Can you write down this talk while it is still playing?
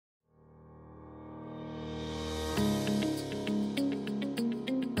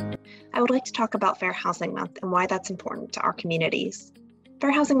I would like to talk about Fair Housing Month and why that's important to our communities.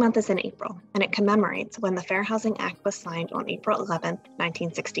 Fair Housing Month is in April, and it commemorates when the Fair Housing Act was signed on April 11,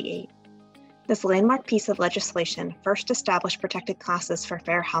 1968. This landmark piece of legislation first established protected classes for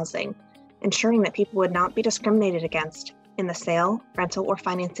fair housing, ensuring that people would not be discriminated against in the sale, rental, or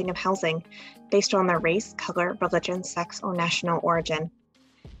financing of housing based on their race, color, religion, sex, or national origin.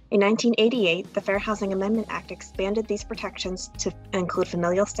 In 1988, the Fair Housing Amendment Act expanded these protections to include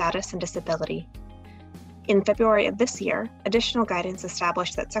familial status and disability. In February of this year, additional guidance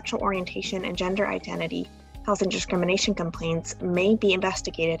established that sexual orientation and gender identity housing discrimination complaints may be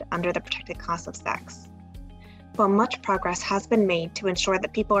investigated under the protected class of sex. While much progress has been made to ensure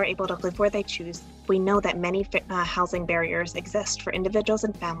that people are able to live where they choose, we know that many housing barriers exist for individuals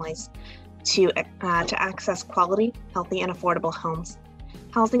and families to access quality, healthy, and affordable homes.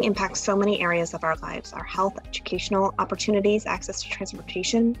 Housing impacts so many areas of our lives: our health, educational opportunities, access to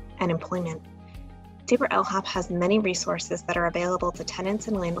transportation, and employment. Tabor LHOP has many resources that are available to tenants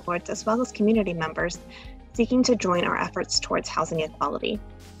and landlords, as well as community members seeking to join our efforts towards housing equality.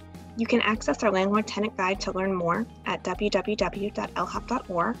 You can access our Landlord Tenant Guide to learn more at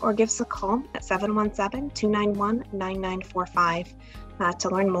www.lhop.org or give us a call at 717-291-9945 to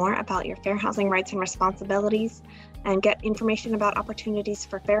learn more about your fair housing rights and responsibilities and get information about opportunities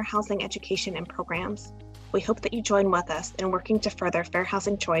for fair housing education and programs. We hope that you join with us in working to further fair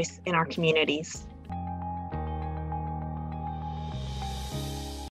housing choice in our communities.